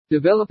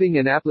Developing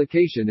an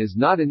application is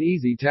not an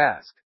easy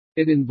task.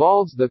 It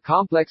involves the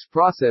complex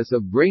process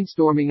of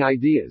brainstorming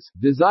ideas,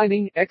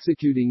 designing,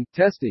 executing,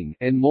 testing,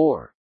 and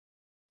more.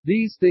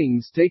 These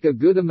things take a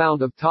good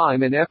amount of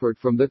time and effort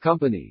from the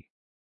company.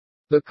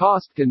 The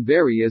cost can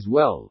vary as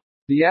well.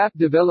 The app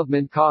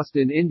development cost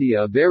in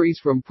India varies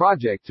from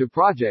project to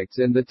projects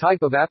and the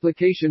type of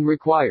application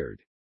required.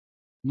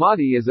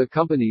 Moti is a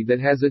company that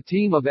has a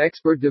team of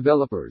expert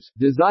developers,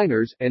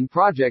 designers, and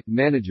project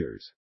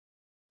managers.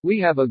 We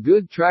have a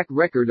good track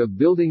record of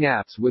building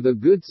apps with a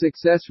good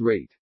success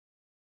rate.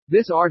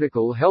 This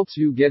article helps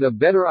you get a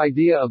better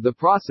idea of the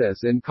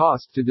process and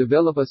cost to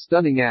develop a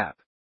stunning app.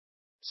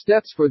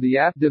 Steps for the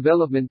app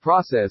development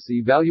process: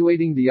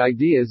 evaluating the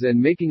ideas and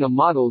making a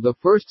model. The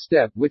first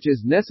step which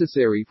is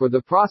necessary for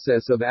the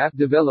process of app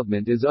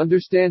development is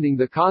understanding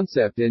the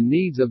concept and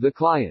needs of the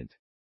client.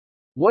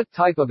 What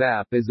type of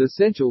app is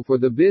essential for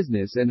the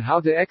business and how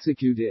to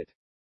execute it?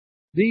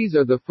 These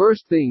are the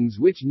first things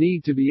which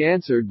need to be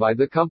answered by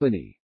the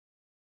company.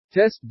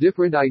 Test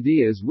different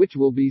ideas which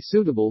will be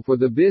suitable for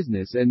the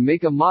business and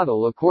make a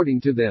model according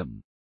to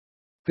them.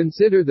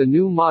 Consider the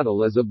new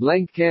model as a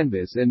blank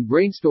canvas and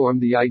brainstorm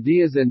the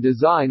ideas and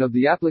design of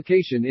the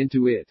application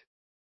into it.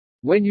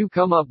 When you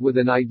come up with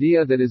an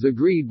idea that is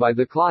agreed by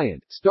the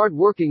client, start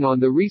working on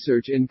the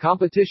research in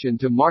competition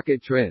to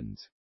market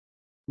trends.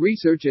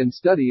 Research and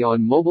study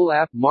on mobile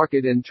app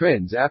market and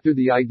trends. After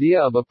the idea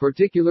of a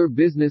particular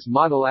business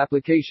model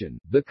application,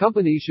 the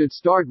company should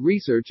start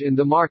research in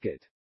the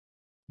market.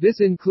 This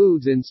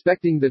includes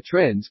inspecting the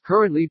trends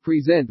currently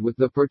present with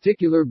the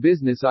particular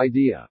business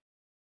idea.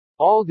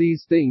 All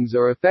these things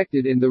are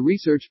affected in the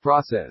research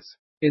process.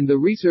 In the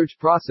research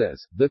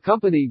process, the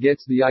company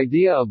gets the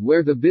idea of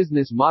where the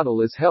business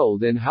model is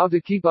held and how to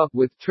keep up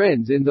with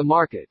trends in the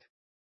market.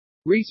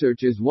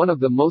 Research is one of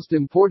the most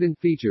important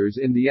features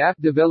in the app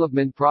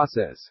development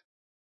process.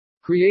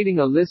 Creating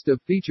a list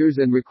of features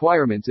and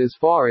requirements. As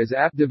far as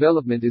app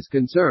development is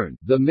concerned,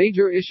 the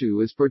major issue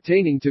is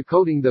pertaining to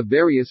coding the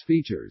various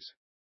features.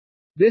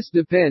 This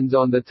depends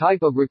on the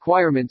type of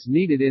requirements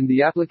needed in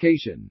the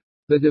application.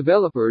 The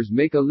developers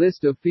make a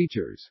list of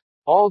features.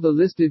 All the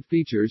listed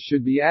features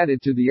should be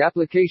added to the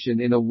application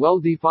in a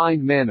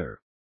well-defined manner.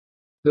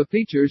 The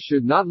features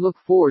should not look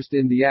forced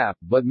in the app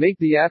but make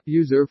the app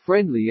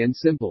user-friendly and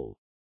simple.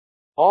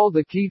 All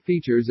the key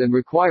features and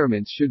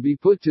requirements should be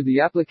put to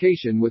the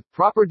application with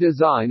proper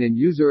design and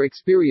user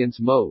experience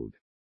mode.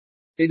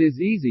 It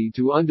is easy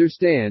to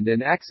understand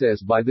and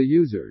access by the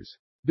users.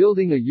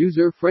 Building a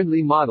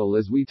user-friendly model,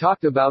 as we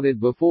talked about it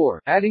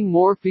before, adding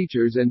more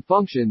features and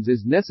functions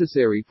is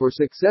necessary for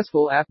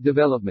successful app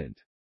development.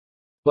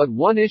 But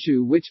one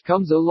issue which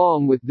comes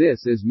along with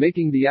this is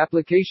making the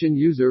application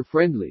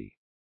user-friendly.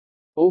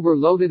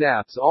 Overloaded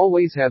apps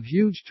always have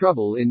huge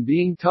trouble in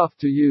being tough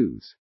to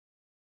use.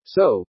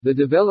 So, the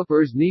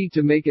developers need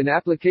to make an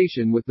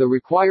application with the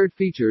required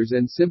features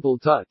and simple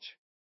touch.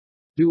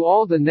 Do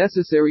all the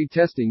necessary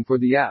testing for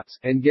the apps,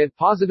 and get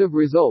positive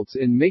results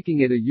in making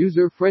it a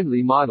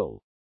user-friendly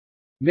model.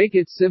 Make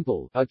it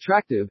simple,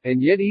 attractive,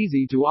 and yet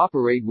easy to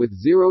operate with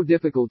zero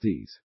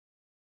difficulties.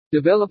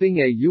 Developing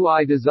a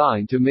UI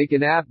design to make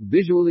an app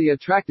visually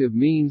attractive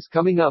means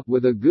coming up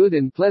with a good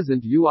and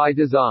pleasant UI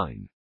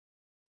design.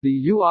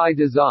 The UI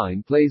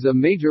design plays a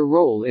major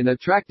role in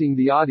attracting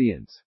the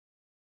audience.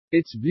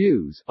 Its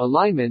views,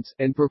 alignments,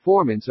 and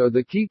performance are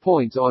the key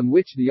points on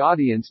which the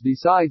audience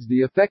decides the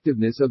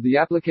effectiveness of the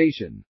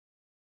application.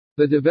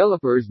 The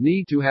developers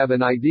need to have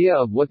an idea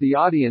of what the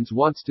audience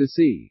wants to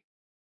see.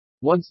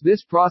 Once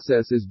this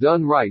process is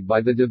done right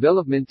by the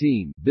development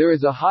team, there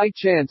is a high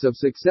chance of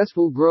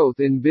successful growth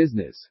in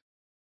business.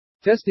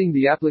 Testing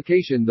the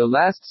application. The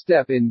last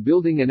step in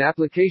building an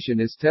application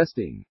is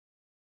testing.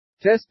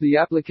 Test the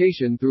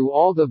application through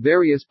all the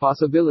various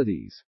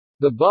possibilities.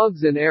 The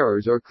bugs and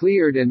errors are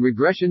cleared and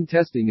regression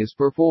testing is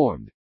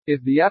performed.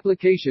 If the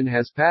application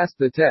has passed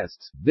the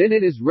tests, then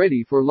it is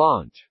ready for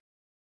launch.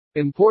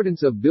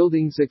 Importance of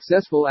building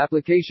successful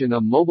application. A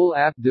mobile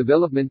app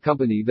development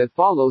company that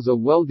follows a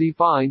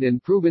well-defined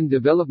and proven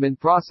development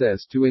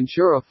process to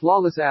ensure a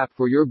flawless app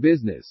for your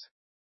business.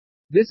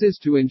 This is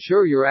to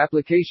ensure your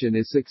application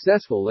is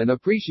successful and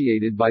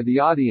appreciated by the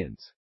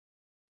audience.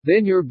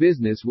 Then your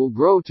business will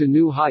grow to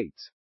new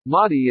heights.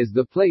 Moti is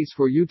the place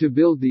for you to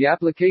build the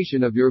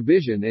application of your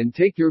vision and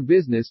take your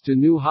business to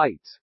new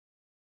heights.